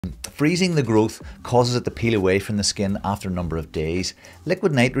Freezing the growth causes it to peel away from the skin after a number of days.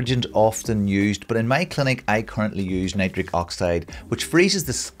 Liquid nitrogen is often used, but in my clinic I currently use nitric oxide, which freezes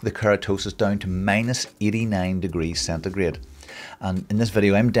the keratosis down to minus 89 degrees centigrade. And in this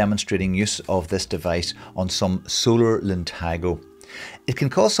video I'm demonstrating use of this device on some Solar Lentigo. It can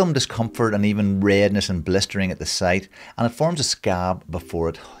cause some discomfort and even redness and blistering at the site, and it forms a scab before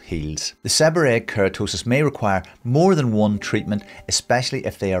it heals. The seborrheic keratosis may require more than one treatment, especially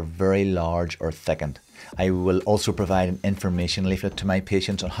if they are very large or thickened. I will also provide an information leaflet to my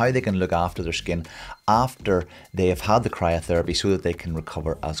patients on how they can look after their skin after they have had the cryotherapy so that they can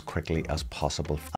recover as quickly as possible.